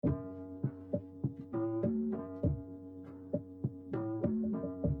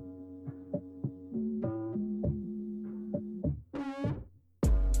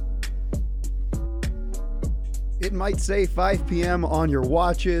It might say 5 p.m. on your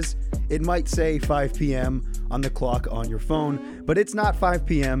watches. It might say 5 p.m. on the clock on your phone, but it's not 5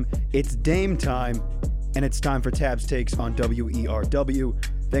 p.m. It's Dame time, and it's time for Tabb's Takes on WERW.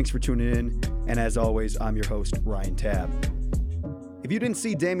 Thanks for tuning in, and as always, I'm your host, Ryan Tabb. If you didn't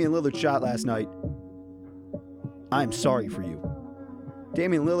see Damian Lillard's shot last night, I'm sorry for you.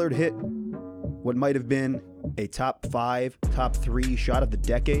 Damian Lillard hit what might have been a top 5, top 3 shot of the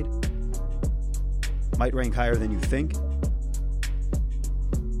decade. Might rank higher than you think.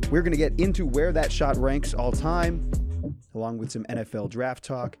 We're going to get into where that shot ranks all time, along with some NFL draft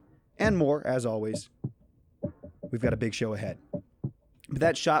talk, and more, as always. We've got a big show ahead. But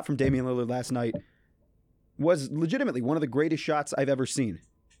that shot from Damian Lillard last night was legitimately one of the greatest shots I've ever seen.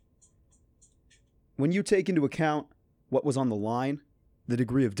 When you take into account what was on the line, the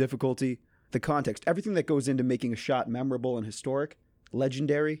degree of difficulty, the context, everything that goes into making a shot memorable and historic,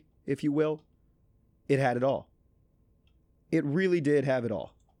 legendary, if you will, it had it all. It really did have it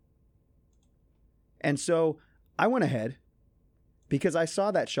all. And so I went ahead because I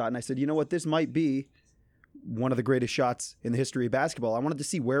saw that shot and I said, you know what, this might be one of the greatest shots in the history of basketball. I wanted to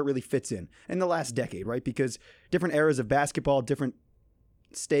see where it really fits in the last decade, right? Because different eras of basketball, different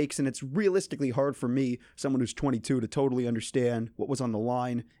stakes, and it's realistically hard for me, someone who's 22, to totally understand what was on the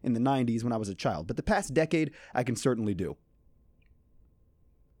line in the 90s when I was a child. But the past decade, I can certainly do.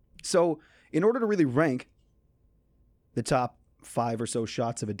 So in order to really rank the top 5 or so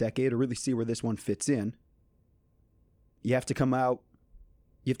shots of a decade, or really see where this one fits in, you have to come up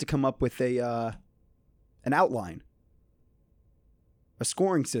with an outline, a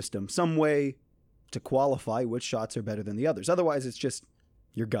scoring system, some way to qualify which shots are better than the others. Otherwise, it's just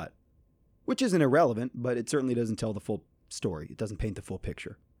your gut, which isn't irrelevant, but it certainly doesn't tell the full story. It doesn't paint the full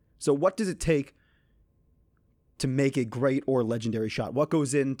picture. So what does it take to make a great or legendary shot? What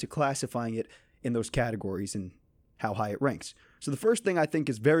goes into classifying it in those categories and how high it ranks? So the first thing I think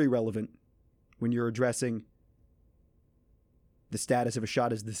is very relevant when you're addressing the status of a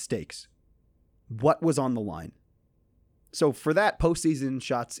shot is the stakes. What was on the line? So for that, postseason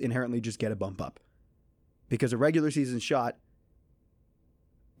shots inherently just get a bump up. Because a regular season shot,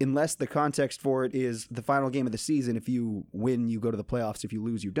 unless the context for it is the final game of the season, if you win, you go to the playoffs. If you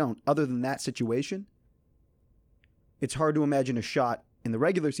lose, you don't. Other than that situation, it's hard to imagine a shot in the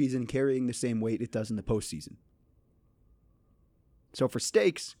regular season carrying the same weight it does in the postseason. So for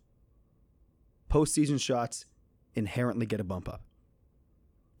stakes, postseason shots inherently get a bump up.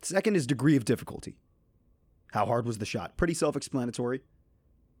 Second is degree of difficulty. How hard was the shot? Pretty self-explanatory.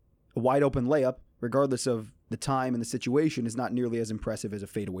 A wide open layup, regardless of the time and the situation, is not nearly as impressive as a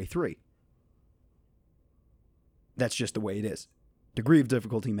fadeaway 3. That's just the way it is. Degree of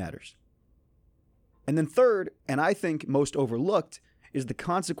difficulty matters. And then third, and I think most overlooked, is the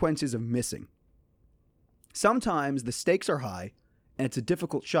consequences of missing. Sometimes the stakes are high and it's a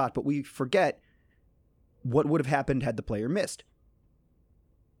difficult shot, but we forget what would have happened had the player missed.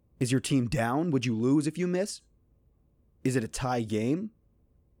 Is your team down? Would you lose if you miss? Is it a tie game?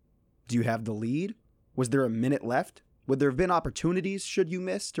 Do you have the lead? Was there a minute left? Would there have been opportunities should you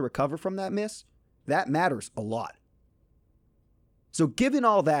miss to recover from that miss? That matters a lot. So given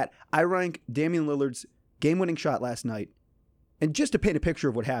all that, I rank Damian Lillard's game-winning shot last night, and just to paint a picture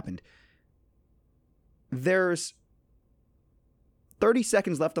of what happened, there's 30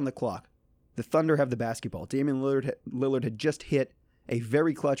 seconds left on the clock. The Thunder have the basketball. Damian Lillard had just hit a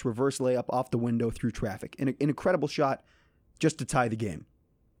very clutch reverse layup off the window through traffic. An incredible shot just to tie the game.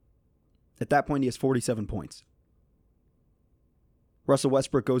 At that point, he has 47 points. Russell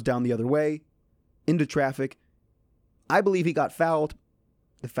Westbrook goes down the other way, into traffic. I believe he got fouled.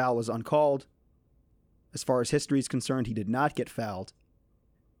 The foul is uncalled. As far as history is concerned, he did not get fouled.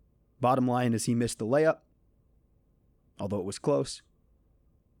 Bottom line is he missed the layup, although it was close.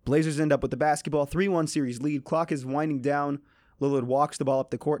 Blazers end up with the basketball, 3-1 series lead. Clock is winding down. Lillard walks the ball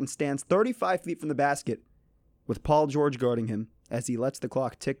up the court and stands 35 feet from the basket with Paul George guarding him as he lets the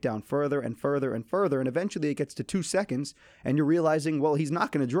clock tick down further and further and further, and eventually it gets to 2 seconds, and you're realizing, well, he's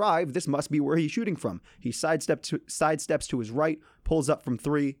not going to drive. This must be where he's shooting from. He sidesteps to his right, pulls up from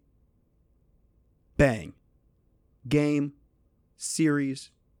 3. Bang. Game.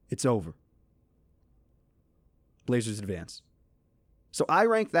 Series. It's over. Blazers advance. So I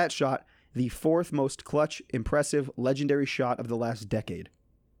rank that shot the 4th most clutch, impressive, legendary shot of the last decade.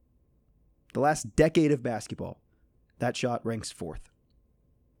 The last decade of basketball. That shot ranks 4th.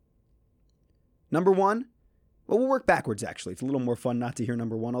 Number 1, well, we'll work backwards, actually. It's a little more fun not to hear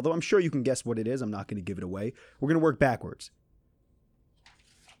number 1, although I'm sure you can guess what it is. I'm not going to give it away. We're going to work backwards.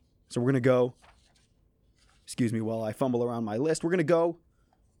 So we're going to go, excuse me while I fumble around my list, we're going to go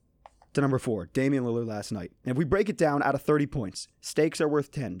to number 4, Damian Lillard last night. And if we break it down out of 30 points, stakes are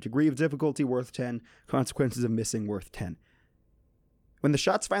worth 10, degree of difficulty worth 10, consequences of missing worth 10. When the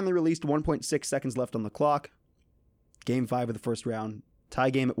shots finally released, 1.6 seconds left on the clock, Game 5 of the first round, tie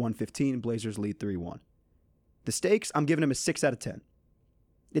game at 1:15, Blazers lead 3-1. The stakes, I'm giving him a 6 out of 10.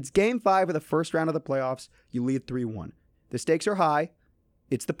 It's Game 5 of the first round of the playoffs, you lead 3-1. The stakes are high,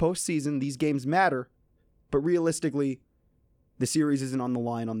 it's the postseason, these games matter, but realistically, the series isn't on the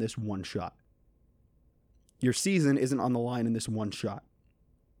line on this one shot. Your season isn't on the line in this one shot.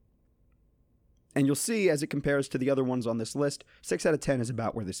 And you'll see, as it compares to the other ones on this list, 6 out of 10 is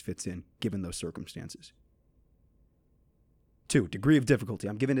about where this fits in, given those circumstances. 2, degree of difficulty.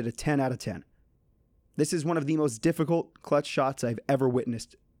 I'm giving it a 10 out of 10. This is one of the most difficult clutch shots I've ever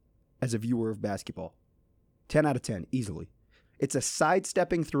witnessed as a viewer of basketball. 10 out of 10, easily. It's a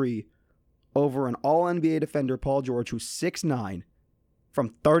sidestepping 3 over an all-NBA defender, Paul George, who's 6'9",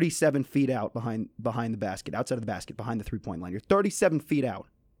 from 37 feet out behind the basket, outside of the basket, behind the three-point line. You're 37 feet out.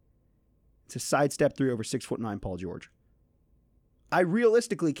 It's a sidestep 3 over 6'9" Paul George. I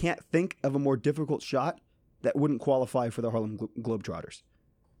realistically can't think of a more difficult shot that wouldn't qualify for the Harlem Globetrotters.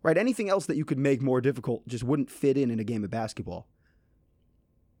 Right? Anything else that you could make more difficult just wouldn't fit in a game of basketball.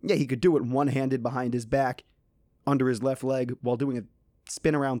 Yeah, he could do it one-handed behind his back, under his left leg, while doing a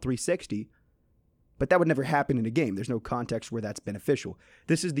spin around 360, but that would never happen in a game. There's no context where that's beneficial.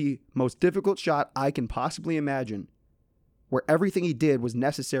 This is the most difficult shot I can possibly imagine, where everything he did was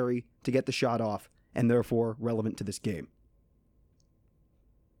necessary to get the shot off, and therefore relevant to this game.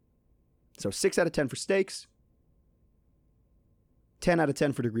 So 6 out of 10 for stakes, 10 out of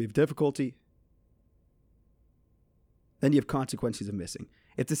 10 for degree of difficulty. Then you have consequences of missing.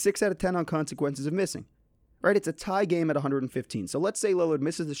 It's a 6 out of 10 on consequences of missing. Right? It's a tie game at 115. So let's say Lillard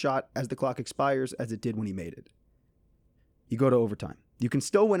misses the shot as the clock expires, as it did when he made it. You go to overtime. You can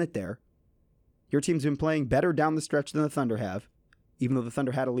still win it there. Your team's been playing better down the stretch than the Thunder have, even though the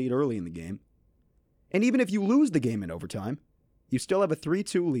Thunder had a lead early in the game. And even if you lose the game in overtime, you still have a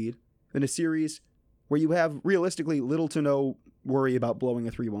 3-2 lead in a series where you have realistically little to no worry about blowing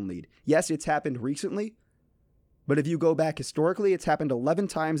a 3-1 lead. Yes, it's happened recently, but if you go back historically, it's happened 11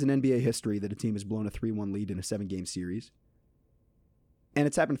 times in NBA history that a team has blown a 3-1 lead in a 7-game series. And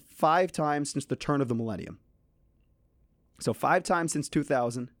it's happened 5 times since the turn of the millennium. So 5 times since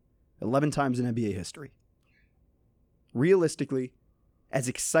 2000, 11 times in NBA history. Realistically, as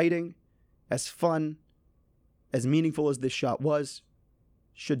exciting, as fun, as meaningful as this shot was,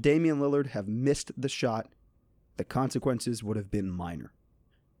 should Damian Lillard have missed the shot, the consequences would have been minor.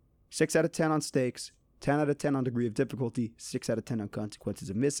 6 out of 10 on stakes, 10 out of 10 on degree of difficulty, 6 out of 10 on consequences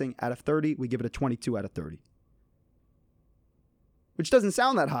of missing. Out of 30, we give it a 22 out of 30. Which doesn't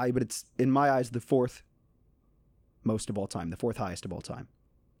sound that high, but it's, in my eyes, the 4th most of all time, the 4th highest of all time.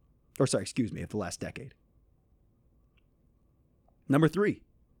 Of the last decade. Number 3.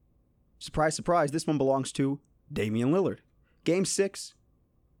 Surprise, surprise, this one belongs to Damian Lillard. Game 6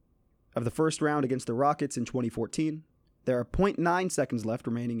 of the first round against the Rockets in 2014. There are 0.9 seconds left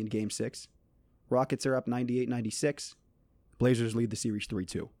remaining in Game 6. Rockets are up 98-96. Blazers lead the series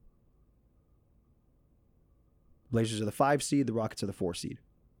 3-2. Blazers are the 5 seed, the Rockets are the 4 seed.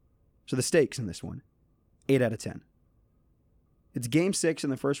 So the stakes in this one, 8 out of 10. It's Game 6 in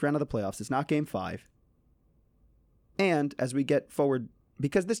the first round of the playoffs. It's not Game 5. And as we get forward,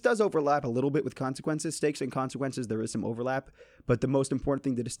 because this does overlap a little bit with consequences, stakes and consequences, there is some overlap. But the most important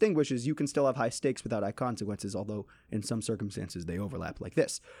thing to distinguish is you can still have high stakes without high consequences, although in some circumstances they overlap like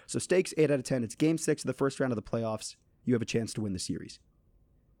this. So stakes, 8 out of 10. It's Game 6 of the first round of the playoffs. You have a chance to win the series.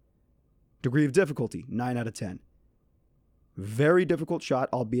 Degree of difficulty, 9 out of 10. Very difficult shot,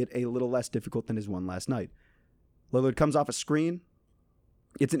 albeit a little less difficult than his one last night. Lillard comes off a screen.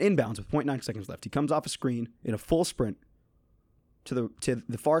 It's an inbounds with 0.9 seconds left. He comes off a screen in a full sprint to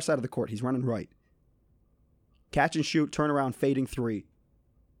the far side of the court. He's running right. Catch and shoot, turnaround, fading 3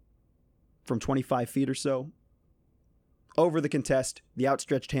 from 25 feet or so. Over the contest, the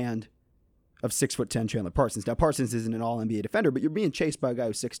outstretched hand of 6'10" Chandler Parsons. Now, Parsons isn't an all-NBA defender, but you're being chased by a guy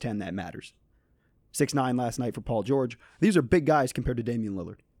who's 6'10". That matters. 6'9" last night for Paul George. These are big guys compared to Damian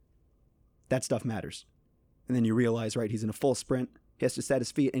Lillard. That stuff matters. And then you realize, right, he's in a full sprint. He has to set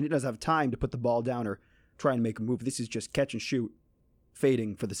his feet, and he doesn't have time to put the ball down or try and make a move. This is just catch and shoot,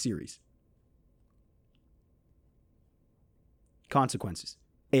 fading for the series. Consequences,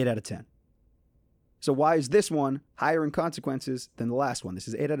 8 out of 10. So why is this one higher in consequences than the last one? This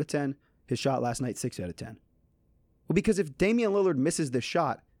is 8 out of 10. His shot last night, 6 out of 10. Well, because if Damian Lillard misses this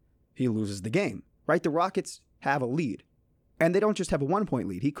shot, he loses the game, right? The Rockets have a lead. And they don't just have a 1-point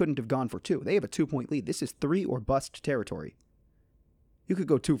lead. He couldn't have gone for 2. They have a 2-point lead. This is 3 or bust territory. You could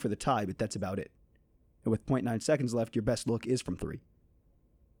go 2 for the tie, but that's about it. And with 0.9 seconds left, your best look is from 3.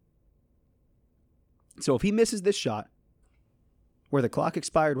 So if he misses this shot, where the clock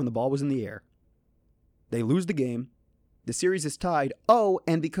expired when the ball was in the air, they lose the game, the series is tied. Oh,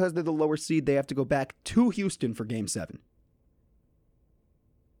 and because they're the lower seed, they have to go back to Houston for Game 7.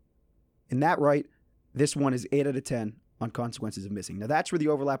 In that right, this one is 8 out of 10 on consequences of missing. Now that's where the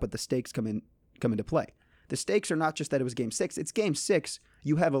overlap with the stakes come into play. The stakes are not just that it was Game 6. It's Game 6.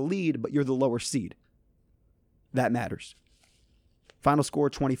 You have a lead, but you're the lower seed. That matters. Final score,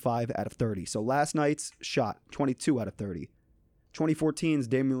 25 out of 30. So last night's shot, 22 out of 30. 2014's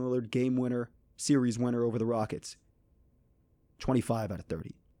Damian Lillard game winner, series winner over the Rockets, 25 out of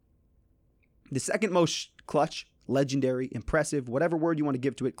 30. The second most clutch, legendary, impressive, whatever word you want to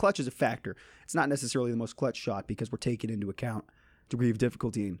give to it, clutch is a factor. It's not necessarily the most clutch shot because we're taking into account degree of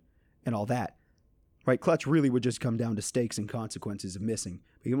difficulty and all that. Right, clutch really would just come down to stakes and consequences of missing.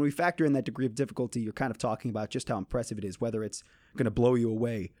 But when we factor in that degree of difficulty, you're kind of talking about just how impressive it is, whether it's going to blow you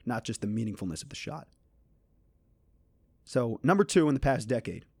away, not just the meaningfulness of the shot. So, number 2 in the past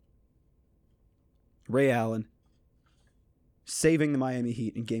decade, Ray Allen saving the Miami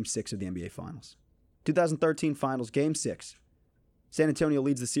Heat in Game 6 of the NBA Finals. 2013 Finals, Game 6. San Antonio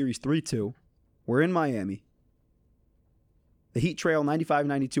leads the series 3-2. We're in Miami. The Heat trail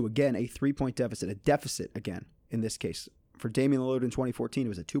 95-92, again, a 3-point deficit, a deficit again, in this case. For Damian Lillard in 2014, it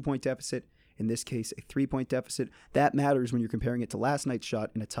was a 2-point deficit. In this case, a 3-point deficit. That matters when you're comparing it to last night's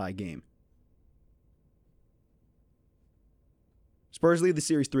shot in a tie game. Spurs lead the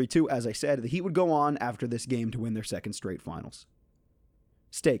series 3-2. As I said, the Heat would go on after this game to win their second straight finals.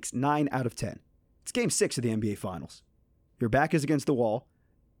 Stakes, 9 out of 10. It's Game 6 of the NBA Finals. Your back is against the wall.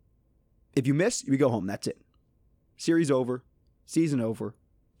 If you miss, you go home. That's it. Series over. Season over.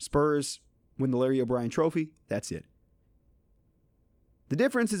 Spurs win the Larry O'Brien Trophy. That's it. The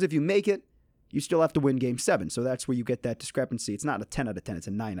difference is if you make it, you still have to win Game 7. So that's where you get that discrepancy. It's not a 10 out of 10. It's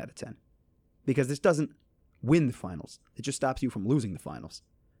a 9 out of 10. Because this doesn't win the finals. It just stops you from losing the finals.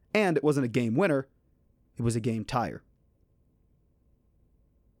 And it wasn't a game winner. It was a game tire.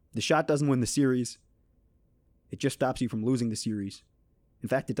 The shot doesn't win the series. It just stops you from losing the series. In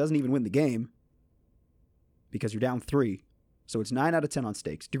fact, it doesn't even win the game because you're down 3. So it's 9 out of 10 on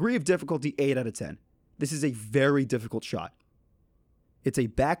stakes. Degree of difficulty, 8 out of 10. This is a very difficult shot. It's a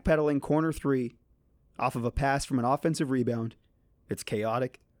backpedaling corner 3 off of a pass from an offensive rebound. It's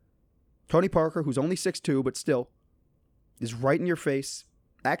chaotic. Tony Parker, who's only 6'2", but still, is right in your face.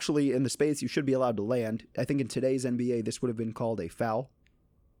 Actually, in the space you should be allowed to land. I think in today's NBA, this would have been called a foul.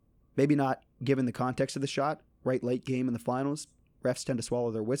 Maybe not given the context of the shot. Right late game in the finals, refs tend to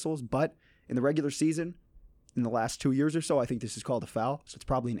swallow their whistles. But in the regular season, in the last 2 years or so, I think this is called a foul. So it's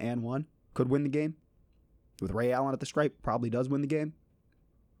probably an and one. Could win the game. With Ray Allen at the stripe, probably does win the game.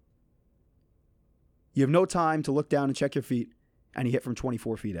 You have no time to look down and check your feet, and he hit from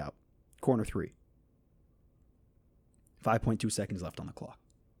 24 feet out. Corner 3. 5.2 seconds left on the clock.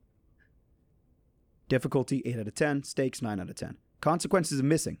 Difficulty, 8 out of 10. Stakes, 9 out of 10. Consequences of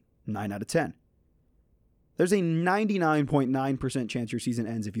missing, 9 out of 10. There's a 99.9% chance your season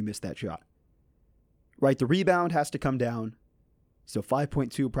ends if you miss that shot. Right, the rebound has to come down. So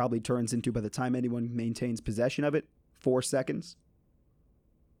 5.2 probably turns into, by the time anyone maintains possession of it, 4 seconds.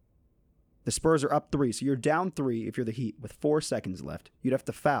 The Spurs are up 3, so you're down 3 if you're the Heat with 4 seconds left. You'd have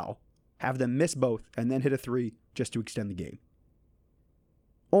to foul, have them miss both, and then hit a 3 just to extend the game.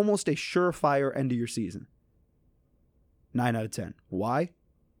 Almost a surefire end of your season. 9 out of 10. Why?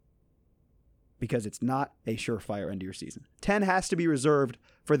 Because it's not a surefire end of your season. 10 has to be reserved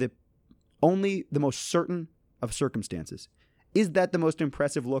for only the most certain of circumstances. Is that the most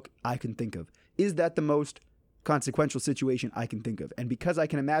impressive look I can think of? Is that the most consequential situation I can think of? And because I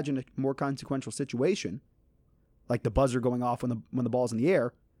can imagine a more consequential situation, like the buzzer going off when the ball's in the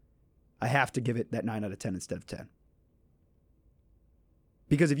air, I have to give it that 9 out of 10 instead of 10.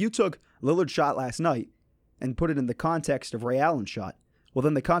 Because if you took Lillard's shot last night and put it in the context of Ray Allen's shot, well,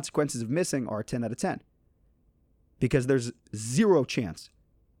 then the consequences of missing are 10 out of 10. Because there's zero chance,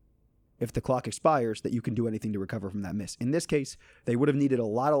 if the clock expires, that you can do anything to recover from that miss. In this case, they would have needed a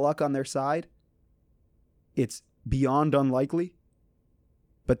lot of luck on their side. It's beyond unlikely,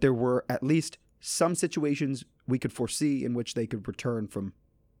 but there were at least some situations we could foresee in which they could return from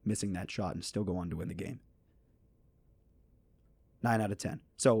missing that shot and still go on to win the game. 9 out of 10.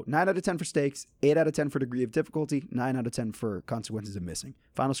 So 9 out of 10 for stakes, 8 out of 10 for degree of difficulty, 9 out of 10 for consequences of missing.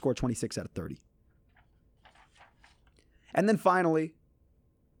 Final score, 26 out of 30. And then finally,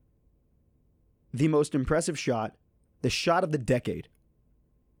 the most impressive shot, the shot of the decade.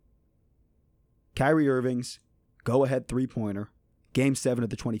 Kyrie Irving's go-ahead three-pointer Game 7 of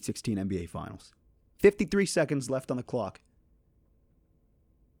the 2016 NBA Finals. 53 seconds left on the clock.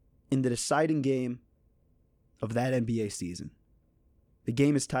 In the deciding game of that NBA season. The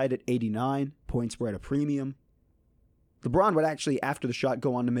game is tied at 89. Points were at a premium. LeBron would actually, after the shot,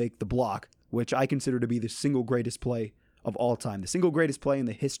 go on to make the block, which I consider to be the single greatest play of all time. The single greatest play in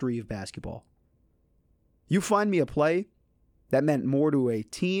the history of basketball. You find me a play that meant more to a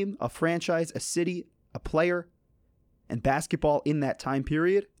team, a franchise, a city, a player, and basketball in that time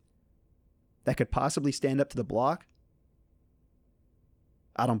period that could possibly stand up to the block?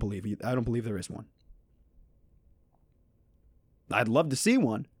 I don't believe you. I don't believe there is one. I'd love to see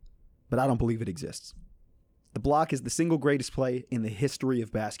one, but I don't believe it exists. The block is the single greatest play in the history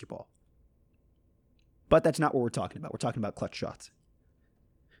of basketball. But that's not what we're talking about. We're talking about clutch shots.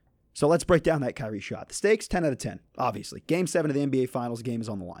 So let's break down that Kyrie shot. The stakes, 10 out of 10, obviously. Game 7 of the NBA Finals, game is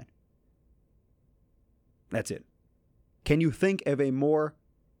on the line. That's it. Can you think of a more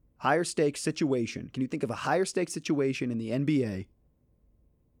higher stakes situation? Can you think of a higher stakes situation in the NBA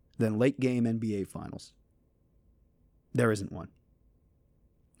than late game NBA Finals? There isn't one.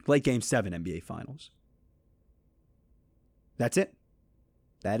 Late game 7 NBA Finals. That's it.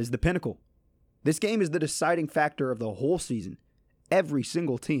 That is the pinnacle. This game is the deciding factor of the whole season. Every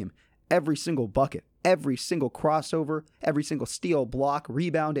single team, every single bucket, every single crossover, every single steal, block,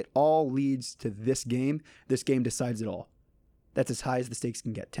 rebound, it all leads to this game. This game decides it all. That's as high as the stakes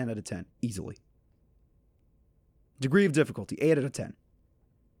can get. 10 out of 10, easily. Degree of difficulty, 8 out of 10.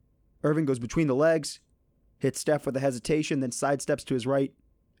 Irving goes between the legs, hits Steph with a hesitation, then sidesteps to his right.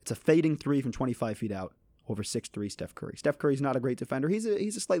 It's a fading three from 25 feet out over 6'3" Steph Curry. Steph Curry's not a great defender. He's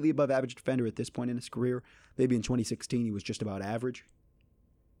a slightly above average defender at this point in his career. Maybe in 2016 he was just about average.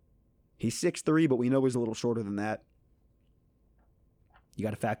 He's 6'3", but we know he's a little shorter than that. You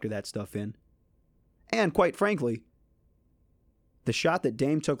got to factor that stuff in. And quite frankly, the shot that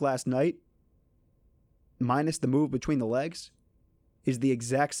Dame took last night, minus the move between the legs, is the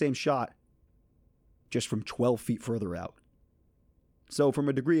exact same shot, just from 12 feet further out. So from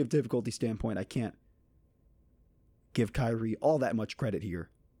a degree of difficulty standpoint, I can't give Kyrie all that much credit here,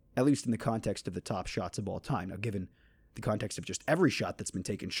 at least in the context of the top shots of all time. Now, given the context of just every shot that's been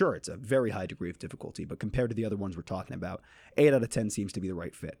taken, sure, it's a very high degree of difficulty, but compared to the other ones we're talking about, 8 out of 10 seems to be the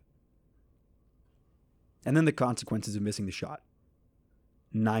right fit. And then the consequences of missing the shot.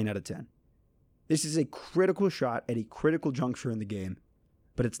 9 out of 10. This is a critical shot at a critical juncture in the game,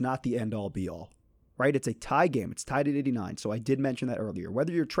 but it's not the end-all be-all, right? It's a tie game. It's tied at 89, so I did mention that earlier.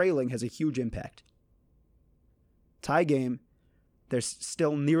 Whether you're trailing has a huge impact. Tie game, there's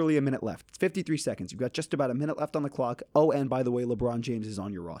still nearly a minute left. It's 53 seconds. You've got just about a minute left on the clock. Oh, and by the way, LeBron James is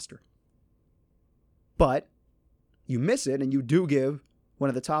on your roster. But you miss it, and you do give one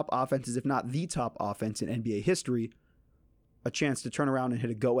of the top offenses, if not the top offense in NBA history, a chance to turn around and hit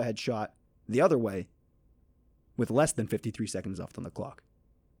a go-ahead shot the other way with less than 53 seconds left on the clock.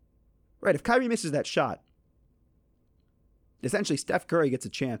 Right, if Kyrie misses that shot, essentially Steph Curry gets a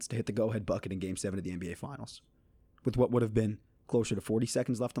chance to hit the go-ahead bucket in Game 7 of the NBA Finals with what would have been closer to 40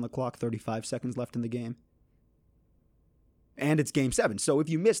 seconds left on the clock, 35 seconds left in the game. And it's Game 7, so if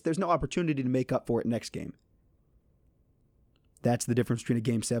you miss, there's no opportunity to make up for it next game. That's the difference between a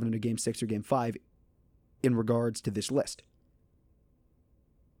Game 7 and a Game 6 or Game 5 in regards to this list.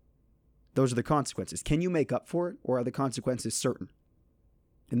 Those are the consequences. Can you make up for it, or are the consequences certain?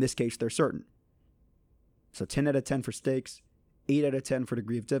 In this case, they're certain. So 10 out of 10 for stakes, 8 out of 10 for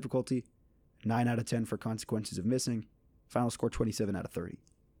degree of difficulty, 9 out of 10 for consequences of missing. Final score 27 out of 30.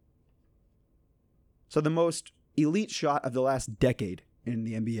 So the most elite shot of the last decade in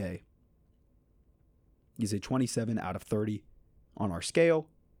the NBA is a 27 out of 30 on our scale.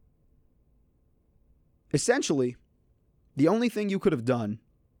 Essentially, the only thing you could have done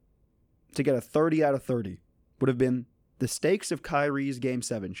to get a 30 out of 30 would have been the stakes of Kyrie's Game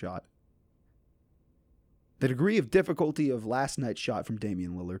 7 shot, the degree of difficulty of last night's shot from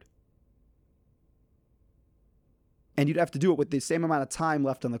Damian Lillard, and you'd have to do it with the same amount of time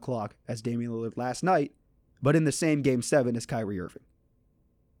left on the clock as Damian Lillard last night, but in the same Game 7 as Kyrie Irving.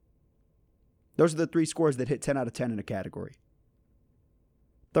 Those are the three scores that hit 10 out of 10 in a category.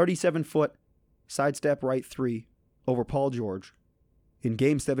 37-foot sidestep right three over Paul George in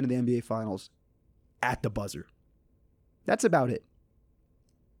Game 7 of the NBA Finals at the buzzer. That's about it.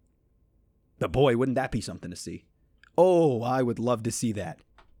 But boy, wouldn't that be something to see. Oh, I would love to see that.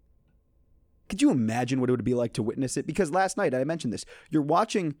 Could you imagine what it would be like to witness it? Because last night, I mentioned this, you're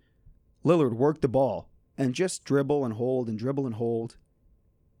watching Lillard work the ball and just dribble and hold and dribble and hold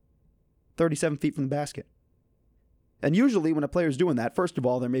 37 feet from the basket. And usually when a player's doing that, first of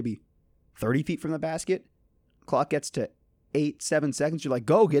all, they're maybe 30 feet from the basket. Clock gets to 8, 7 seconds. You're like,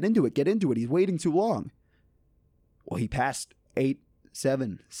 go, get into it. He's waiting too long. Well, he passed 8,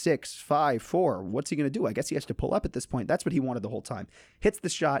 7, 6, 5, 4. What's he going to do? I guess he has to pull up at this point. That's what he wanted the whole time. Hits the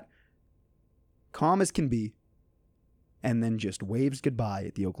shot, calm as can be, and then just waves goodbye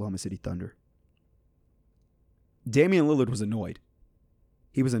at the Oklahoma City Thunder. Damian Lillard was annoyed.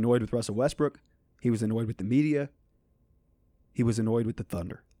 He was annoyed with Russell Westbrook. He was annoyed with the media. He was annoyed with the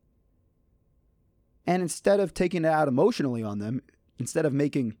Thunder. And instead of taking it out emotionally on them, instead of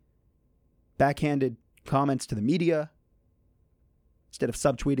making backhanded comments to the media, instead of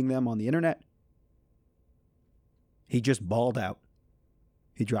subtweeting them on the internet, he just balled out.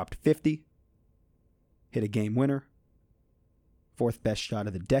 He dropped 50, hit a game winner, 4th best shot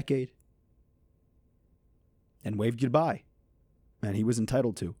of the decade, and waved goodbye. And he was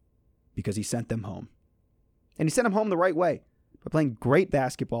entitled to, because he sent them home. And he sent them home the right way, by playing great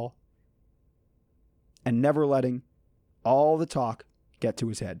basketball and never letting all the talk get to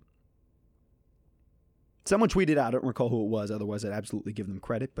his head. Someone tweeted out, I don't recall who it was, otherwise I'd absolutely give them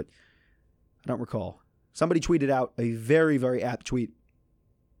credit, but I don't recall. Somebody tweeted out a very, very apt tweet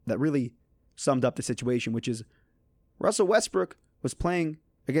that really summed up the situation, which is Russell Westbrook was playing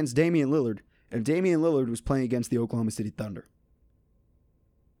against Damian Lillard, and Damian Lillard was playing against the Oklahoma City Thunder.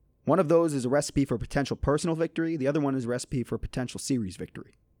 One of those is a recipe for potential personal victory. The other one is a recipe for potential series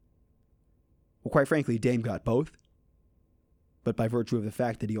victory. Well, quite frankly, Dame got both, but by virtue of the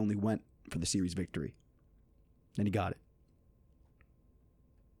fact that he only went for the series victory, and he got it.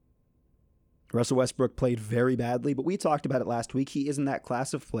 Russell Westbrook played very badly, but we talked about it last week. He isn't that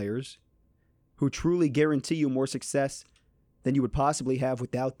class of players who truly guarantee you more success than you would possibly have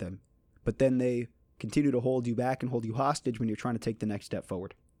without them, but then they continue to hold you back and hold you hostage when you're trying to take the next step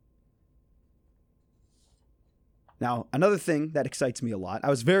forward. Now, another thing that excites me a lot,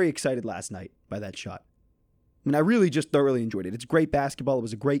 I was very excited last night by that shot. I mean, I really just thoroughly enjoyed it. It's great basketball. It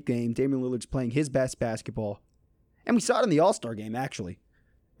was a great game. Damian Lillard's playing his best basketball. And we saw it in the All-Star game, actually,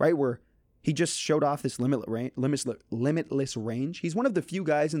 right, where he just showed off this limitless range. He's one of the few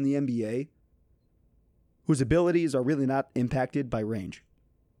guys in the NBA whose abilities are really not impacted by range.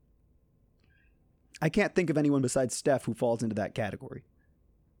 I can't think of anyone besides Steph who falls into that category.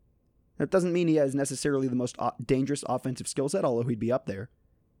 That doesn't mean he has necessarily the most dangerous offensive skill set, although he'd be up there.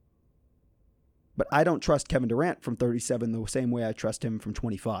 But I don't trust Kevin Durant from 37 the same way I trust him from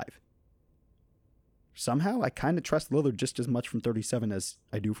 25. Somehow, I kind of trust Lillard just as much from 37 as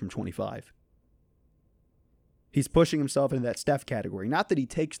I do from 25. He's pushing himself into that Steph category. Not that he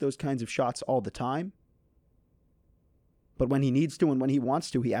takes those kinds of shots all the time, but when he needs to and when he wants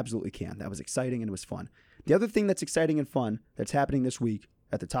to, he absolutely can. That was exciting and it was fun. The other thing that's exciting and fun that's happening this week,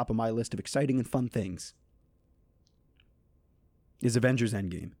 at the top of my list of exciting and fun things, is Avengers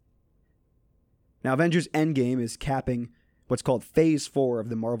Endgame. Now, Avengers Endgame is capping what's called Phase 4 of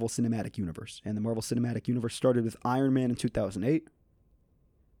the Marvel Cinematic Universe. And the Marvel Cinematic Universe started with Iron Man in 2008.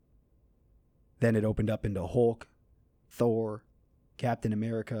 Then it opened up into Hulk, Thor, Captain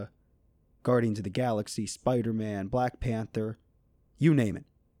America, Guardians of the Galaxy, Spider-Man, Black Panther, you name it.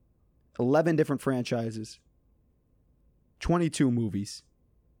 11 different franchises, 22 movies,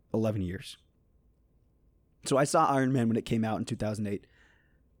 11 years. So I saw Iron Man when it came out in 2008.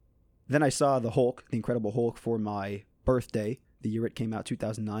 Then I saw the Hulk, the Incredible Hulk, for my birthday, the year it came out,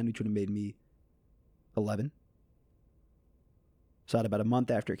 2009, which would have made me 11. Saw it about a month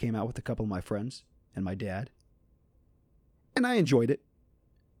after it came out with a couple of my friends and my dad. And I enjoyed it.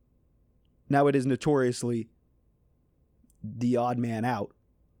 Now it is notoriously the odd man out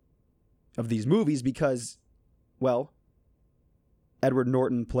of these movies because, well, Edward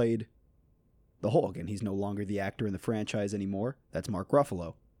Norton played the Hulk, and he's no longer the actor in the franchise anymore. That's Mark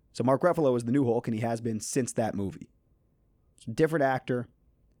Ruffalo. So Mark Ruffalo is the new Hulk, and he has been since that movie. It's a different actor.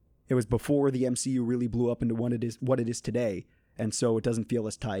 It was before the MCU really blew up into what it is today, and so it doesn't feel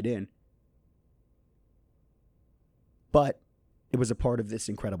as tied in. But it was a part of this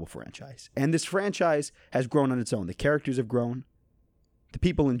incredible franchise. And this franchise has grown on its own. The characters have grown. The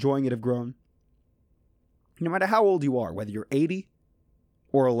people enjoying it have grown. No matter how old you are, whether you're 80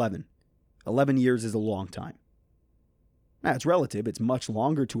 or 11, 11 years is a long time. Now, it's relative. It's much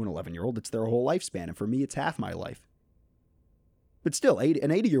longer to an 11-year-old. It's their whole lifespan. And for me, it's half my life. But still, an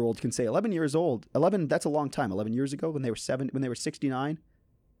 80-year-old can say 11 years old. 11, that's a long time. 11 years ago, when they were 69,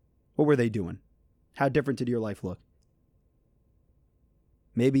 what were they doing? How different did your life look?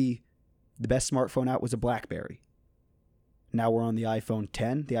 Maybe the best smartphone out was a BlackBerry. Now we're on the iPhone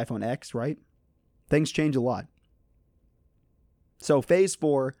 10, the iPhone X, right? Things change a lot. So Phase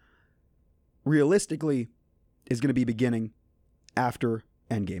 4, realistically, is going to be beginning after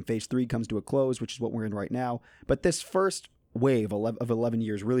Endgame. Phase 3 comes to a close, which is what we're in right now. But this first wave of 11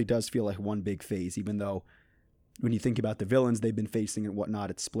 years really does feel like one big phase, even though when you think about the villains they've been facing and whatnot,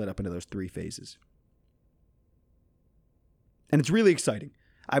 it's split up into those 3 phases. And it's really exciting.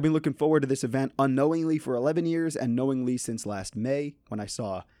 I've been looking forward to this event unknowingly for 11 years and knowingly since last May when I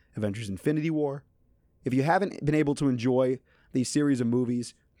saw Avengers Infinity War. If you haven't been able to enjoy these series of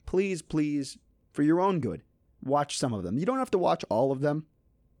movies, please, for your own good, watch some of them. You don't have to watch all of them.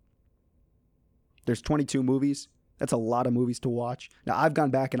 There's 22 movies. That's a lot of movies to watch. Now, I've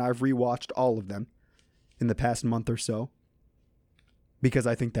gone back and I've rewatched all of them in the past month or so because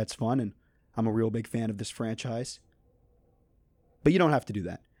I think that's fun and I'm a real big fan of this franchise. But you don't have to do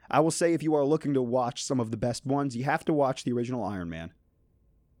that. I will say if you are looking to watch some of the best ones, you have to watch the original Iron Man.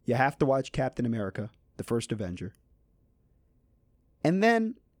 You have to watch Captain America, the first Avenger. And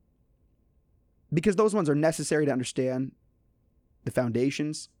then, because those ones are necessary to understand the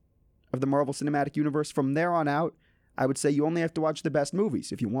foundations of the Marvel Cinematic Universe, from there on out, I would say you only have to watch the best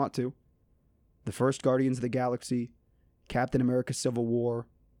movies if you want to. The first Guardians of the Galaxy, Captain America Civil War,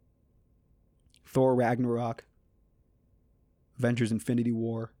 Thor Ragnarok, Avengers Infinity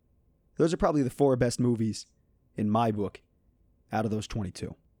War. Those are probably the 4 best movies in my book out of those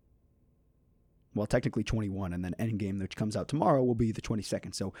 22. Well, technically 21, and then Endgame, which comes out tomorrow, will be the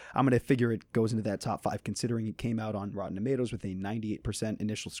 22nd. So I'm going to figure it goes into that top 5, considering it came out on Rotten Tomatoes with a 98%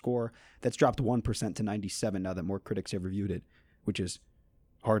 initial score. That's dropped 1% to 97 now that more critics have reviewed it, which is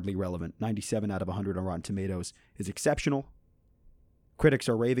hardly relevant. 97 out of 100 on Rotten Tomatoes is exceptional. Critics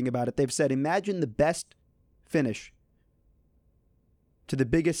are raving about it. They've said, imagine the best finish to the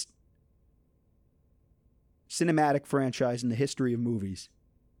biggest cinematic franchise in the history of movies,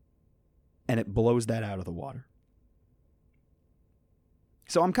 and it blows that out of the water.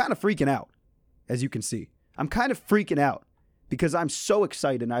 So I'm kind of freaking out, as you can see. I'm kind of freaking out because I'm so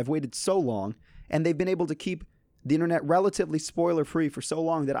excited and I've waited so long, and they've been able to keep the internet relatively spoiler-free for so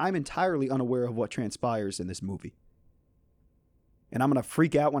long that I'm entirely unaware of what transpires in this movie. And I'm going to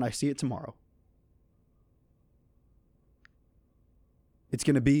freak out when I see it tomorrow. It's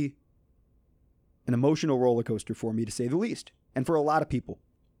going to be an emotional roller coaster for me, to say the least. And for a lot of people,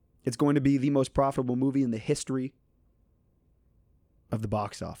 it's going to be the most profitable movie in the history of the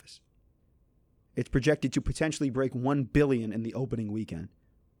box office. It's projected to potentially break $1 billion in the opening weekend.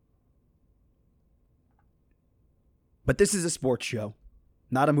 But this is a sports show,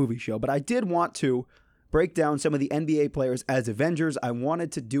 not a movie show. But I did want to break down some of the NBA players as Avengers. I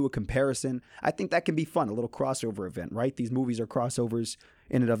wanted to do a comparison. I think that can be fun, a little crossover event, right? These movies are crossovers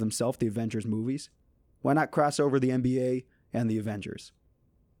in and of themselves, the Avengers movies. Why not cross over the NBA and the Avengers?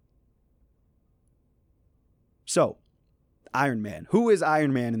 So, Iron Man. Who is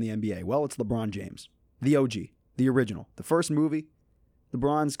Iron Man in the NBA? Well, it's LeBron James, the OG, the original. The first movie,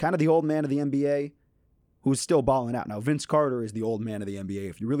 LeBron's kind of the old man of the NBA who's still balling out. Now, Vince Carter is the old man of the NBA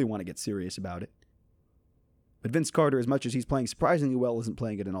if you really want to get serious about it. But Vince Carter, as much as he's playing surprisingly well, isn't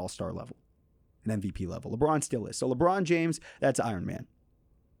playing at an all-star level, an MVP level. LeBron still is. So LeBron James, that's Iron Man.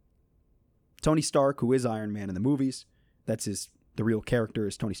 Tony Stark, who is Iron Man in the movies, the real character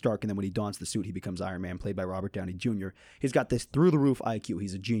is Tony Stark, and then when he dons the suit, he becomes Iron Man, played by Robert Downey Jr. He's got this through-the-roof IQ.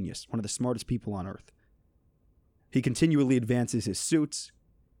 He's a genius, one of the smartest people on Earth. He continually advances his suits,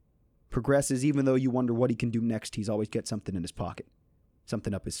 progresses, even though you wonder what he can do next. He's always got something in his pocket,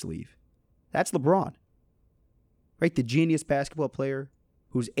 something up his sleeve. That's LeBron. Right? The genius basketball player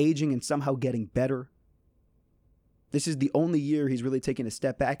who's aging and somehow getting better. This is the only year he's really taken a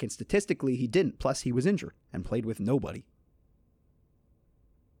step back, and statistically he didn't. Plus, he was injured and played with nobody.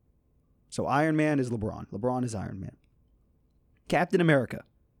 So Iron Man is LeBron. LeBron is Iron Man. Captain America,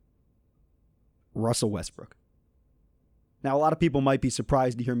 Russell Westbrook. Now, a lot of people might be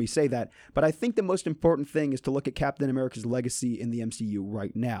surprised to hear me say that, but I think the most important thing is to look at Captain America's legacy in the MCU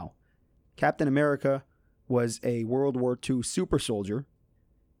right now. Captain America was a World War II super soldier.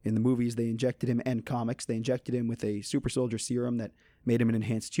 In the movies, they injected him, and comics, they injected him with a super soldier serum that made him an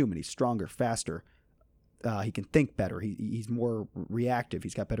enhanced human. He's stronger, faster. He can think better. He's more reactive.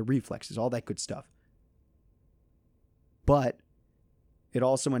 He's got better reflexes, all that good stuff. But it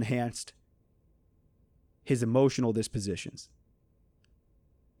also enhanced his emotional dispositions.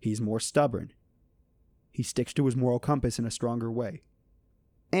 He's more stubborn. He sticks to his moral compass in a stronger way.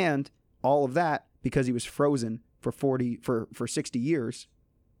 And all of that because he was frozen for 60 years.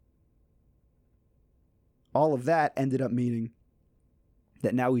 All of that ended up meaning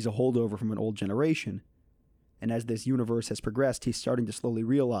that now he's a holdover from an old generation. And as this universe has progressed, he's starting to slowly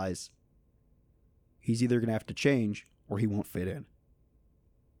realize he's either going to have to change or he won't fit in.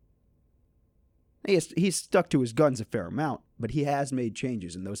 He's stuck to his guns a fair amount, but he has made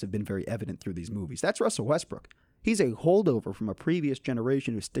changes, and those have been very evident through these movies. That's Russell Westbrook. He's a holdover from a previous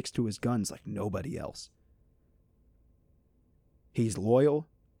generation who sticks to his guns like nobody else. He's loyal,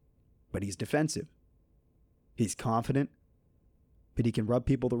 but he's defensive. He's confident, but he can rub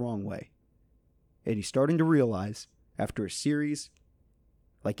people the wrong way. And he's starting to realize, after a series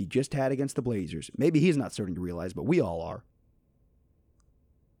like he just had against the Blazers, maybe he's not starting to realize, but we all are.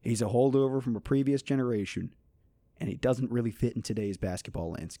 He's a holdover from a previous generation, and he doesn't really fit in today's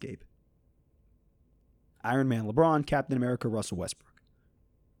basketball landscape. Iron Man LeBron, Captain America Russell Westbrook.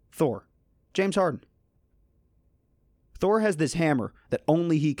 Thor, James Harden. Thor has this hammer that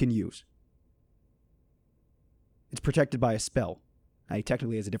only he can use. It's protected by a spell. Now, he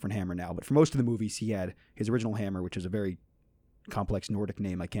technically has a different hammer now, but for most of the movies, he had his original hammer, which is a very complex Nordic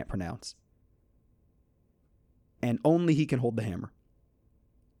name I can't pronounce. And only he can hold the hammer.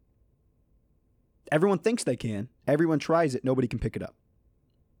 Everyone thinks they can. Everyone tries it. Nobody can pick it up.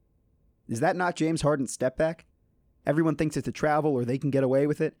 Is that not James Harden's step back? Everyone thinks it's a travel or they can get away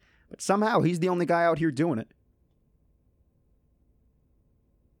with it, but somehow he's the only guy out here doing it.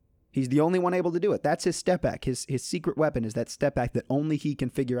 He's the only one able to do it. That's his step back. His secret weapon is that step back that only he can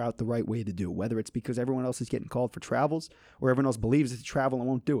figure out the right way to do, whether it's because everyone else is getting called for travels or everyone else believes it's a travel and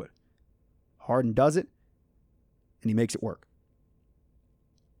won't do it. Harden does it, and he makes it work.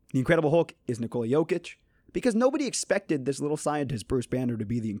 The Incredible Hulk is Nikola Jokic, because nobody expected this little scientist, Bruce Banner, to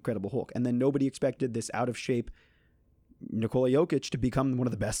be the Incredible Hulk. And then nobody expected this out-of-shape Nikola Jokic to become one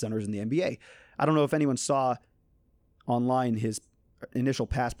of the best centers in the NBA. I don't know if anyone saw online his initial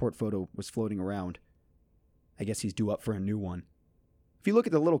passport photo was floating around. I guess he's due up for a new one. If you look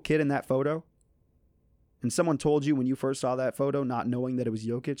at the little kid in that photo, and someone told you when you first saw that photo, not knowing that it was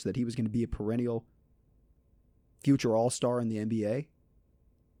Jokic, that he was going to be a perennial future all-star in the NBA,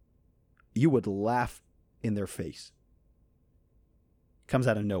 you would laugh in their face. Comes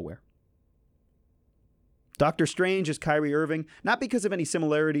out of nowhere. Doctor Strange is Kyrie Irving, not because of any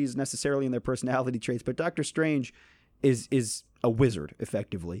similarities necessarily in their personality traits, but Doctor Strange is a wizard,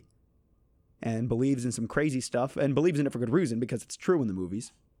 effectively, and believes in some crazy stuff, and believes in it for good reason, because it's true in the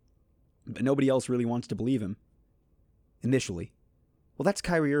movies, but nobody else really wants to believe him, initially. Well, that's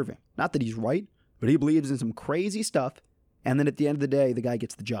Kyrie Irving. Not that he's right, but he believes in some crazy stuff, and then at the end of the day, the guy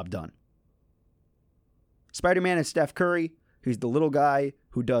gets the job done. Spider-Man is Steph Curry, who's the little guy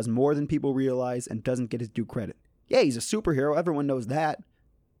who does more than people realize and doesn't get his due credit. Yeah, he's a superhero, everyone knows that.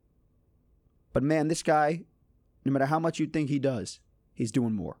 But man, this guy, no matter how much you think he does, he's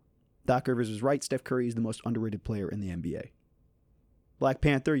doing more. Doc Rivers was right, Steph Curry is the most underrated player in the NBA. Black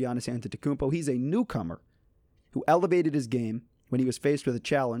Panther, Giannis Antetokounmpo, he's a newcomer who elevated his game when he was faced with a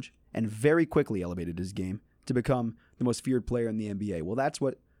challenge and very quickly elevated his game to become the most feared player in the NBA. Well, that's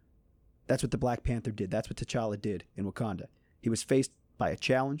what the Black Panther did. That's what T'Challa did in Wakanda. He was faced by a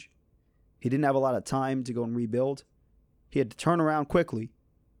challenge. He didn't have a lot of time to go and rebuild. He had to turn around quickly,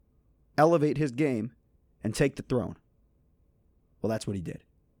 elevate his game, and take the throne. Well, that's what he did.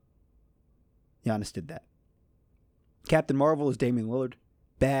 Giannis did that. Captain Marvel is Damian Lillard.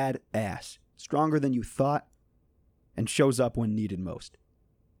 Badass. Stronger than you thought, and shows up when needed most.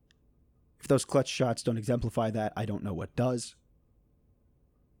 If those clutch shots don't exemplify that, I don't know what does.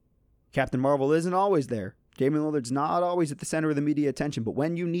 Captain Marvel isn't always there. Damian Lillard's not always at the center of the media attention, but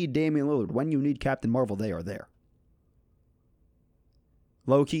when you need Damian Lillard, when you need Captain Marvel, they are there.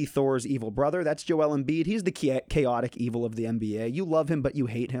 Low-key Thor's evil brother, that's Joel Embiid. He's the chaotic evil of the NBA. You love him, but you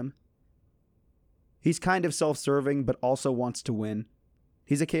hate him. He's kind of self-serving, but also wants to win.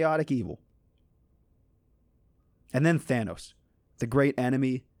 He's a chaotic evil. And then Thanos, the great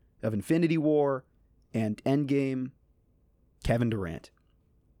enemy of Infinity War and Endgame, Kevin Durant.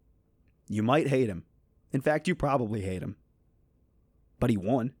 You might hate him. In fact, you probably hate him. But he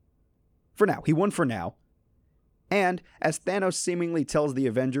won. For now. He won for now. And as Thanos seemingly tells the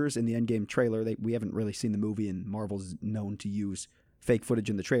Avengers in the Endgame trailer, we haven't really seen the movie and Marvel's known to use fake footage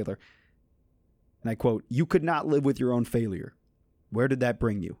in the trailer. And I quote, "You could not live with your own failure. Where did that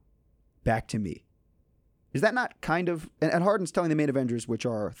bring you? Back to me." Is that not kind of... And Harden's telling the main Avengers, which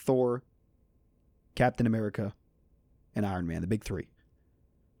are Thor, Captain America, and Iron Man, the big three.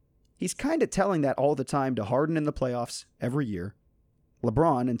 He's kind of telling that all the time to Harden in the playoffs every year.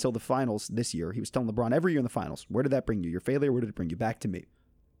 LeBron until the finals this year. He was telling LeBron every year in the finals, where did that bring you? Your failure, where did it bring you? Back to me.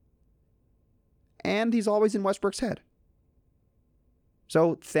 And he's always in Westbrook's head.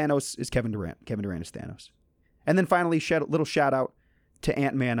 So Thanos is Kevin Durant. Kevin Durant is Thanos. And then finally, little shout out to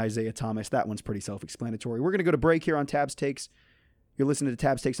Ant-Man Isaiah Thomas. That one's pretty self-explanatory. We're going to go to break here on Tabb's Takes. You're listening to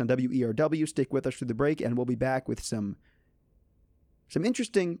Tabb's Takes on WERW. Stick with us through the break, and we'll be back with some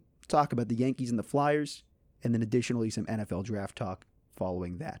interesting talk about the Yankees and the Flyers, and then additionally some NFL draft talk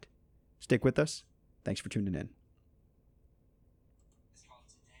following that. Stick with us. Thanks for tuning in.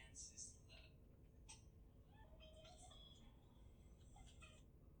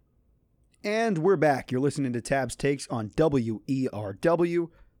 And we're back. You're listening to Tabb's Takes on WERW.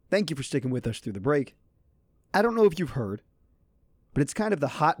 Thank you for sticking with us through the break. I don't know if you've heard, but it's kind of the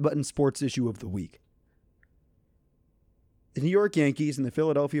hot button sports issue of the week. The New York Yankees and the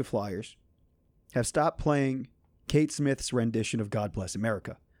Philadelphia Flyers have stopped playing Kate Smith's rendition of God Bless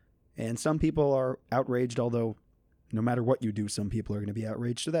America. And some people are outraged, although no matter what you do, some people are going to be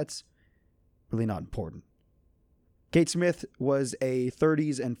outraged, so that's really not important. Kate Smith was a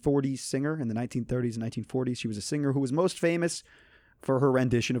 30s and 40s singer in the 1930s and 1940s. She was a singer who was most famous for her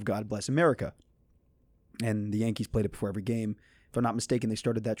rendition of God Bless America. And the Yankees played it before every game. If I'm not mistaken, they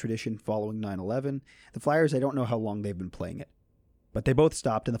started that tradition following 9/11. The Flyers, I don't know how long they've been playing it. But they both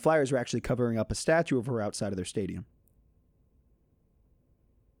stopped, and the Flyers are actually covering up a statue of her outside of their stadium.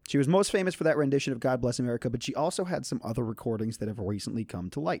 She was most famous for that rendition of God Bless America, but she also had some other recordings that have recently come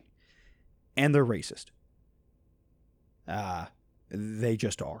to light. And they're racist. They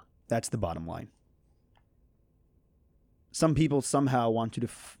just are. That's the bottom line. Some people somehow want to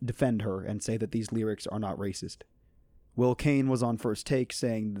defend her and say that these lyrics are not racist. Will Cain was on First Take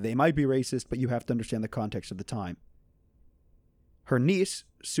saying they might be racist, but you have to understand the context of the time. Her niece,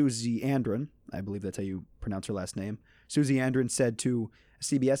 Susie Andren, I believe that's how you pronounce her last name, Susie Andren said to a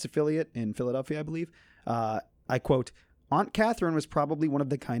CBS affiliate in Philadelphia, I believe, I quote, "Aunt Catherine was probably one of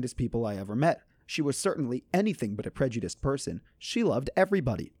the kindest people I ever met. She was certainly anything but a prejudiced person. She loved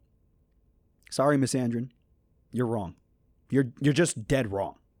everybody." Sorry, Miss Andren. You're wrong. You're just dead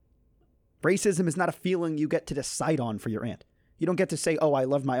wrong. Racism is not a feeling you get to decide on for your aunt. You don't get to say, oh, I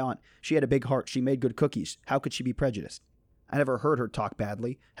love my aunt. She had a big heart. She made good cookies. How could she be prejudiced? I never heard her talk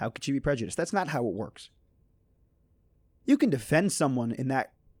badly. How could she be prejudiced? That's not how it works. You can defend someone in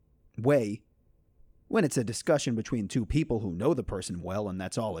that way when it's a discussion between two people who know the person well, and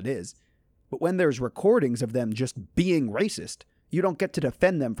that's all it is. But when there's recordings of them just being racist, you don't get to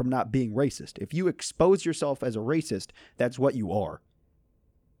defend them from not being racist. If you expose yourself as a racist, that's what you are.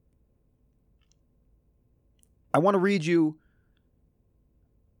 I want to read you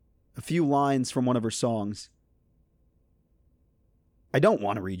a few lines from one of her songs. I don't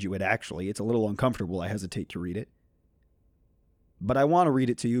want to read you it, actually. It's a little uncomfortable. I hesitate to read it. But I want to read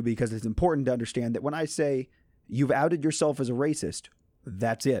it to you because it's important to understand that when I say you've outed yourself as a racist,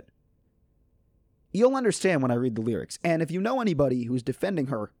 that's it. You'll understand when I read the lyrics. And if you know anybody who's defending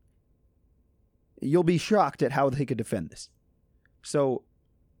her, you'll be shocked at how they could defend this. So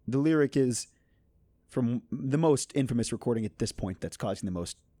the lyric is from the most infamous recording at this point that's causing the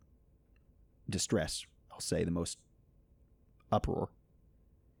most distress. I'll say the most uproar.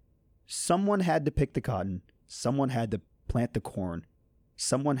 Someone had to pick the cotton. Someone had to plant the corn.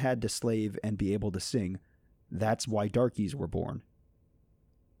 Someone had to slave and be able to sing. That's why darkies were born.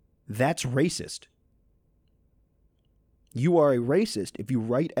 That's racist. You are a racist if you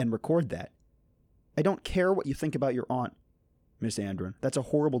write and record that. I don't care what you think about your aunt, Miss Andren. That's a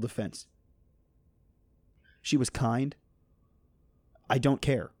horrible defense. She was kind. I don't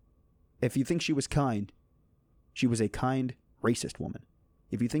care. If you think she was kind, she was a kind, racist woman.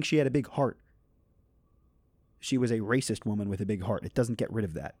 If you think she had a big heart, she was a racist woman with a big heart. It doesn't get rid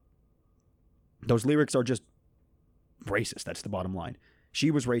of that. Those lyrics are just racist. That's the bottom line. She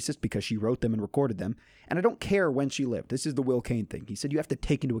was racist because she wrote them and recorded them. And I don't care when she lived. This is the Will Cain thing. He said you have to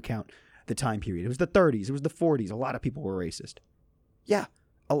take into account the time period. It was the 30s. It was the 40s. A lot of people were racist. Yeah,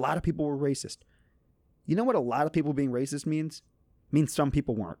 a lot of people were racist. You know what a lot of people being racist means? It means some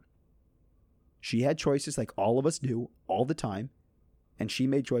people weren't. She had choices like all of us do all the time. And she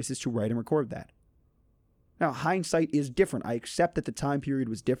made choices to write and record that. Now, hindsight is different. I accept that the time period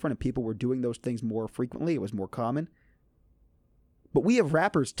was different and people were doing those things more frequently. It was more common. But we have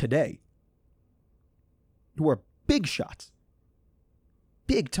rappers today who are big shots,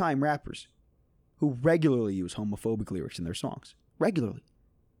 big-time rappers who regularly use homophobic lyrics in their songs. Regularly.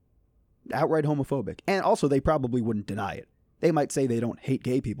 Outright homophobic. And also, they probably wouldn't deny it. They might say they don't hate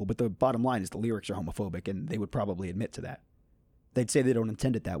gay people, but the bottom line is the lyrics are homophobic, and they would probably admit to that. They'd say they don't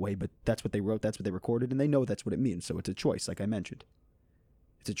intend it that way, but that's what they wrote, that's what they recorded, and they know that's what it means, so it's a choice, like I mentioned.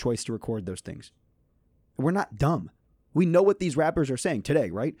 It's a choice to record those things. We're not dumb. We know what these rappers are saying today,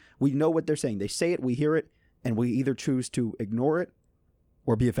 right? We know what they're saying. They say it, we hear it, and we either choose to ignore it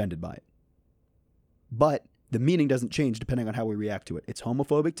or be offended by it. But the meaning doesn't change depending on how we react to it. It's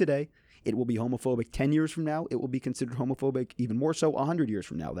homophobic today. It will be homophobic 10 years from now. It will be considered homophobic even more so 100 years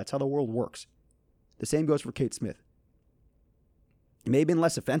from now. That's how the world works. The same goes for Kate Smith. It may have been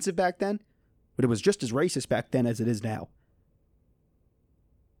less offensive back then, but it was just as racist back then as it is now.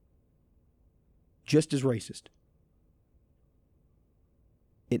 Just as racist.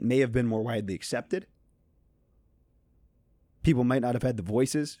 It may have been more widely accepted. People might not have had the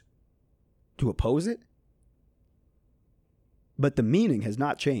voices to oppose it. But the meaning has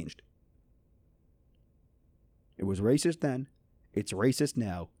not changed. It was racist then. It's racist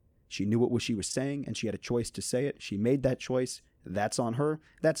now. She knew what she was saying, and she had a choice to say it. She made that choice. That's on her.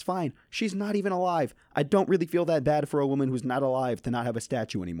 That's fine. She's not even alive. I don't really feel that bad for a woman who's not alive to not have a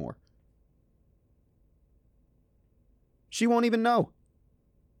statue anymore. She won't even know.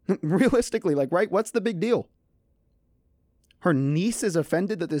 Realistically, right? What's the big deal? Her niece is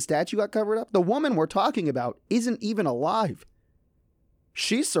offended that the statue got covered up? The woman we're talking about isn't even alive.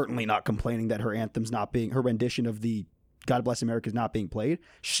 She's certainly not complaining that her her rendition of the God Bless America is not being played.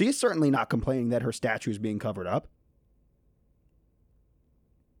 She's certainly not complaining that her statue is being covered up.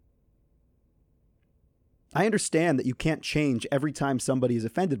 I understand that you can't change every time somebody is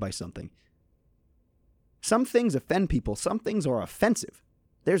offended by something. Some things offend people. Some things are offensive.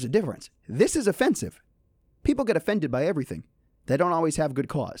 There's a difference. This is offensive. People get offended by everything. They don't always have good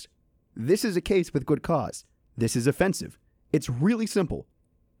cause. This is a case with good cause. This is offensive. It's really simple.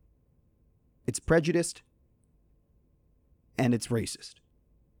 It's prejudiced. And it's racist.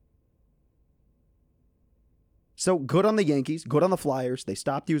 So good on the Yankees, good on the Flyers. They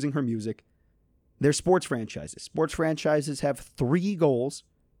stopped using her music. They're sports franchises. Sports franchises have 3 goals.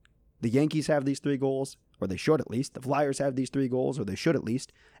 The Yankees have these 3 goals, or they should at least. The Flyers have these 3 goals, or they should at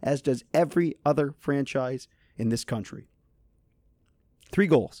least, as does every other franchise in this country. 3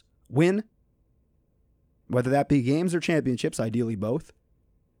 goals. Win, whether that be games or championships, ideally both.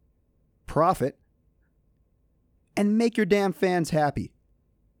 Profit, and make your damn fans happy.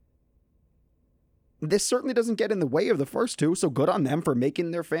 This certainly doesn't get in the way of the first 2, so good on them for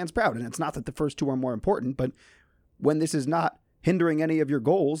making their fans proud. And it's not that the first 2 are more important, but when this is not hindering any of your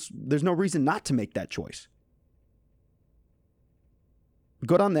goals, there's no reason not to make that choice.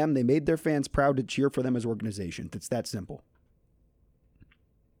 Good on them. They made their fans proud to cheer for them as an organization. It's that simple.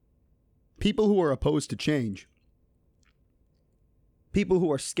 People who are opposed to change, people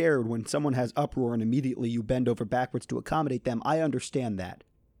who are scared when someone has uproar and immediately you bend over backwards to accommodate them, I understand that.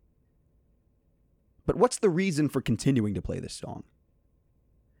 But what's the reason for continuing to play this song?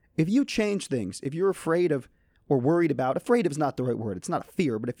 If you change things, if you're afraid of or worried about, afraid is not the right word, it's not a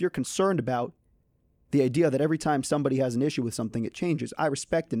fear, but if you're concerned about the idea that every time somebody has an issue with something, it changes, I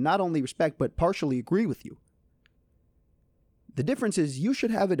respect, and not only respect, but partially agree with you. The difference is you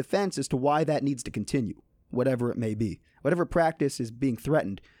should have a defense as to why that needs to continue, whatever it may be. Whatever practice is being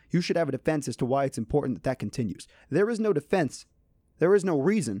threatened, you should have a defense as to why it's important that that continues. There is no defense. There is no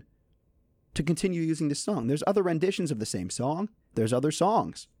reason to continue using this song. There's other renditions of the same song. There's other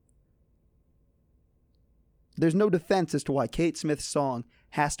songs. There's no defense as to why Kate Smith's song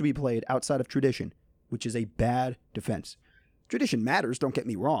has to be played outside of tradition, which is a bad defense. Tradition matters, don't get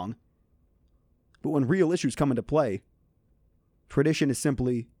me wrong. But when real issues come into play, tradition is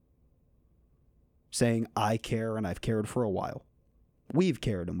simply saying, I care and I've cared for a while. We've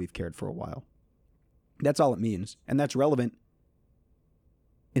cared and we've cared for a while. That's all it means. And that's relevant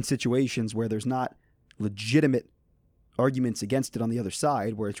in situations where there's not legitimate arguments against it on the other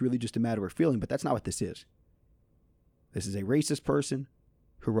side, where it's really just a matter of feeling, but that's not what this is. This is a racist person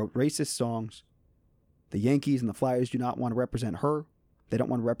who wrote racist songs. The Yankees and the Flyers do not want to represent her. They don't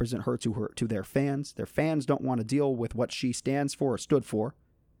want to represent her to their fans. Their fans don't want to deal with what she stands for or stood for.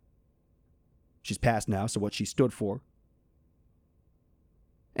 She's passed now, so what she stood for.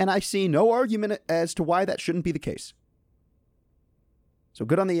 And I see no argument as to why that shouldn't be the case. So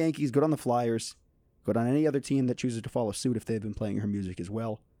good on the Yankees, good on the Flyers, good on any other team that chooses to follow suit if they've been playing her music as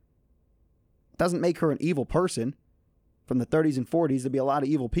well. It doesn't make her an evil person. From the 30s and 40s, there'd be a lot of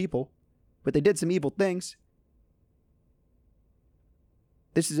evil people, but they did some evil things.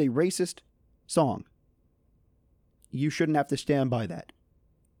 This is a racist song. You shouldn't have to stand by that.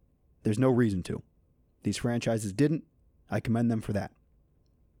 There's no reason to. These franchises didn't. I commend them for that.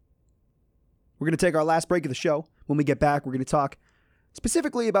 We're going to take our last break of the show. When we get back, we're going to talk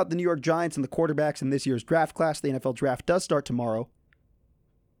specifically about the New York Giants and the quarterbacks in this year's draft class. The NFL draft does start tomorrow.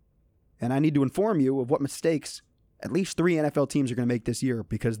 And I need to inform you of what mistakes at least 3 NFL teams are going to make this year,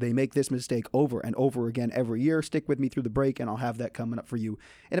 because they make this mistake over and over again every year. Stick with me through the break, and I'll have that coming up for you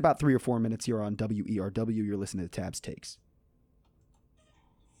in about 3 or 4 minutes here on WERW. You're listening to Tabb's Takes.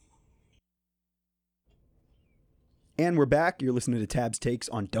 And we're back. You're listening to Tabb's Takes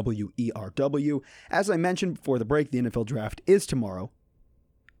on WERW. As I mentioned before the break, the NFL draft is tomorrow.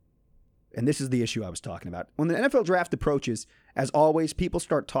 And this is the issue I was talking about. When the NFL draft approaches, as always, people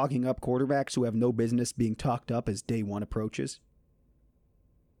start talking up quarterbacks who have no business being talked up as day one approaches.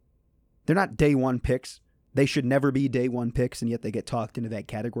 They're not day one picks. They should never be day one picks, and yet they get talked into that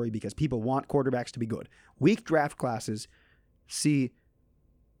category because people want quarterbacks to be good. Weak draft classes see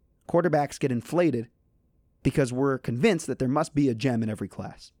quarterbacks get inflated because we're convinced that there must be a gem in every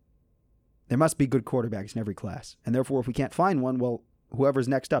class. There must be good quarterbacks in every class. And therefore, if we can't find one, well, whoever's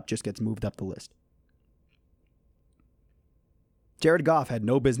next up just gets moved up the list. Jared Goff had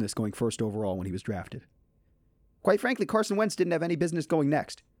no business going first overall when he was drafted. Quite frankly, Carson Wentz didn't have any business going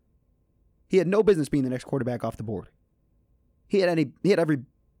next. He had no business being the next quarterback off the board. He had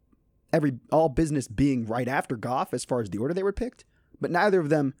all business being right after Goff as far as the order they were picked, but neither of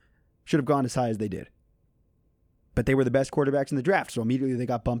them should have gone as high as they did. But they were the best quarterbacks in the draft, so immediately they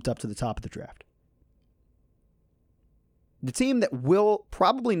got bumped up to the top of the draft. The team that will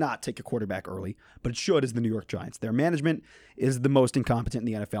probably not take a quarterback early, but it should, is the New York Giants. Their management is the most incompetent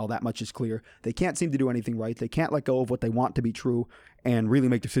in the NFL. That much is clear. They can't seem to do anything right. They can't let go of what they want to be true and really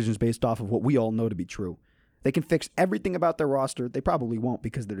make decisions based off of what we all know to be true. They can fix everything about their roster. They probably won't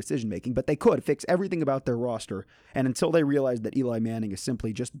because of their decision-making, but they could fix everything about their roster. And until they realize that Eli Manning is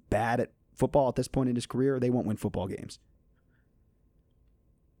simply just bad at football at this point in his career, they won't win football games.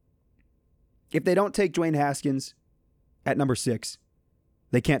 If they don't take Dwayne Haskins at number 6,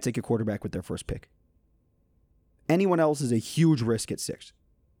 they can't take a quarterback with their first pick. Anyone else is a huge risk at 6.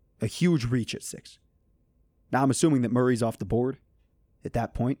 A huge reach at 6. Now, I'm assuming that Murray's off the board at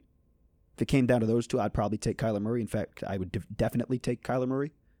that point. If it came down to those two, I'd probably take Kyler Murray. In fact, I would definitely take Kyler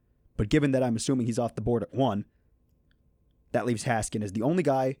Murray. But given that I'm assuming he's off the board at 1, that leaves Haskins as the only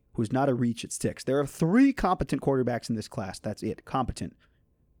guy who's not a reach at 6. There are 3 competent quarterbacks in this class. That's it. Competent.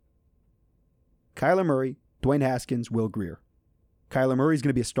 Kyler Murray, Dwayne Haskins, Will Grier. Kyler Murray's going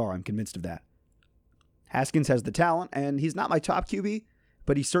to be a star. I'm convinced of that. Haskins has the talent, and he's not my top QB,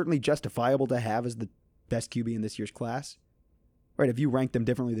 but he's certainly justifiable to have as the best QB in this year's class. Right, if you rank them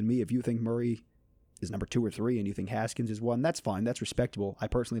differently than me, if you think Murray is number 2 or 3 and you think Haskins is 1, that's fine. That's respectable. I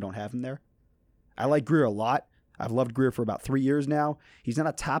personally don't have him there. I like Grier a lot. I've loved Grier for about 3 years now. He's not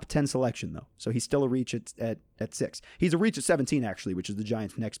a top 10 selection, though, so he's still a reach at 6. He's a reach at 17, actually, which is the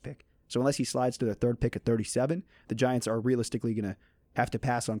Giants' next pick. So unless he slides to their third pick at 37, the Giants are realistically going to have to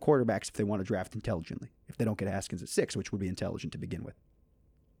pass on quarterbacks if they want to draft intelligently, if they don't get Haskins at 6, which would be intelligent to begin with.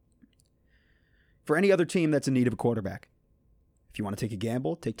 For any other team that's in need of a quarterback, if you want to take a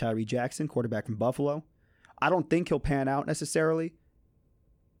gamble, take Tyree Jackson, quarterback from Buffalo. I don't think he'll pan out necessarily.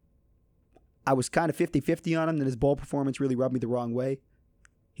 I was kind of 50-50 on him, and his ball performance really rubbed me the wrong way.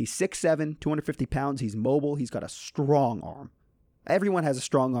 He's 6'7", 250 pounds. He's mobile. He's got a strong arm. Everyone has a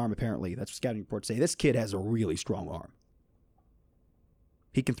strong arm, apparently. That's what scouting reports say. This kid has a really strong arm.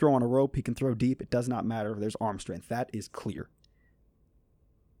 He can throw on a rope. He can throw deep. It does not matter. There's arm strength. That is clear.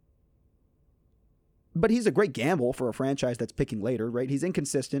 But he's a great gamble for a franchise that's picking later, right? He's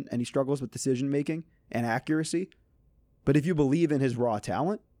inconsistent, and he struggles with decision-making and accuracy. But if you believe in his raw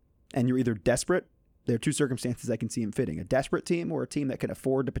talent, and you're either desperate, there are 2 circumstances I can see him fitting. A desperate team or a team that can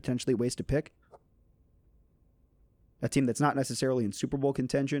afford to potentially waste a pick. A team that's not necessarily in Super Bowl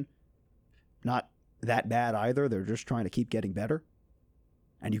contention. Not that bad either. They're just trying to keep getting better.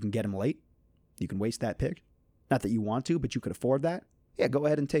 And you can get him late. You can waste that pick. Not that you want to, but you could afford that. Yeah, go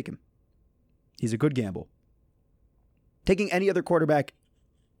ahead and take him. He's a good gamble. Taking any other quarterback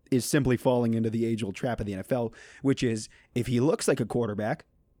is simply falling into the age-old trap of the NFL, which is if he looks like a quarterback,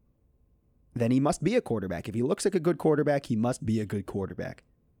 then he must be a quarterback. If he looks like a good quarterback, he must be a good quarterback.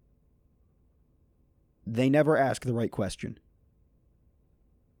 They never ask the right question.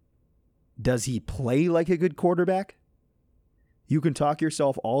 Does he play like a good quarterback? You can talk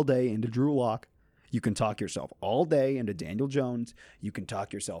yourself all day into Drew Lock. You can talk yourself all day into Daniel Jones. You can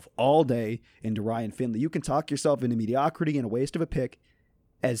talk yourself all day into Ryan Finley. You can talk yourself into mediocrity and a waste of a pick,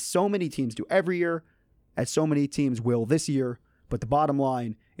 as so many teams do every year, as so many teams will this year. But the bottom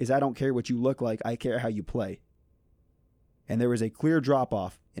line is I don't care what you look like. I care how you play. And there is a clear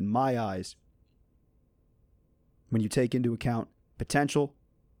drop-off in my eyes when you take into account potential,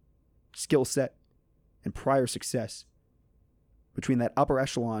 skill set, and prior success between that upper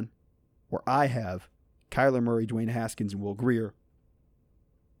echelon where I have Kyler Murray, Dwayne Haskins, and Will Grier.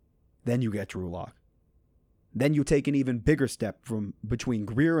 Then you get Drew Lock. Then you take an even bigger step from between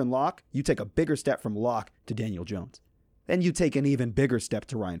Grier and Lock. You take a bigger step from Lock to Daniel Jones. Then you take an even bigger step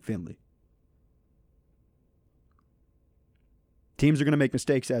to Ryan Finley. Teams are going to make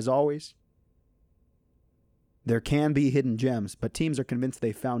mistakes as always. There can be hidden gems, but teams are convinced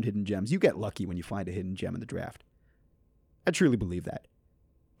they found hidden gems. You get lucky when you find a hidden gem in the draft. I truly believe that.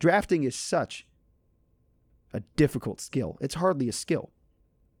 Drafting is such a difficult skill. It's hardly a skill.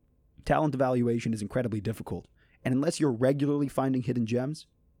 Talent evaluation is incredibly difficult. And unless you're regularly finding hidden gems,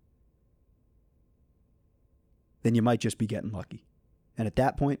 then you might just be getting lucky. And at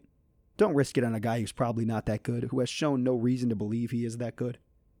that point, don't risk it on a guy who's probably not that good, who has shown no reason to believe he is that good.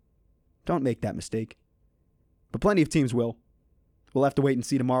 Don't make that mistake. But plenty of teams will. We'll have to wait and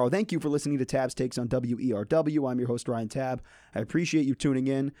see tomorrow. Thank you for listening to Tabb's Takes on WERW. I'm your host, Ryan Tabb. I appreciate you tuning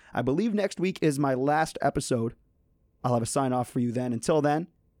in. I believe next week is my last episode. I'll have a sign-off for you then. Until then,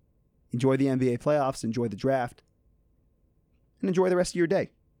 enjoy the NBA playoffs, enjoy the draft, and enjoy the rest of your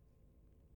day.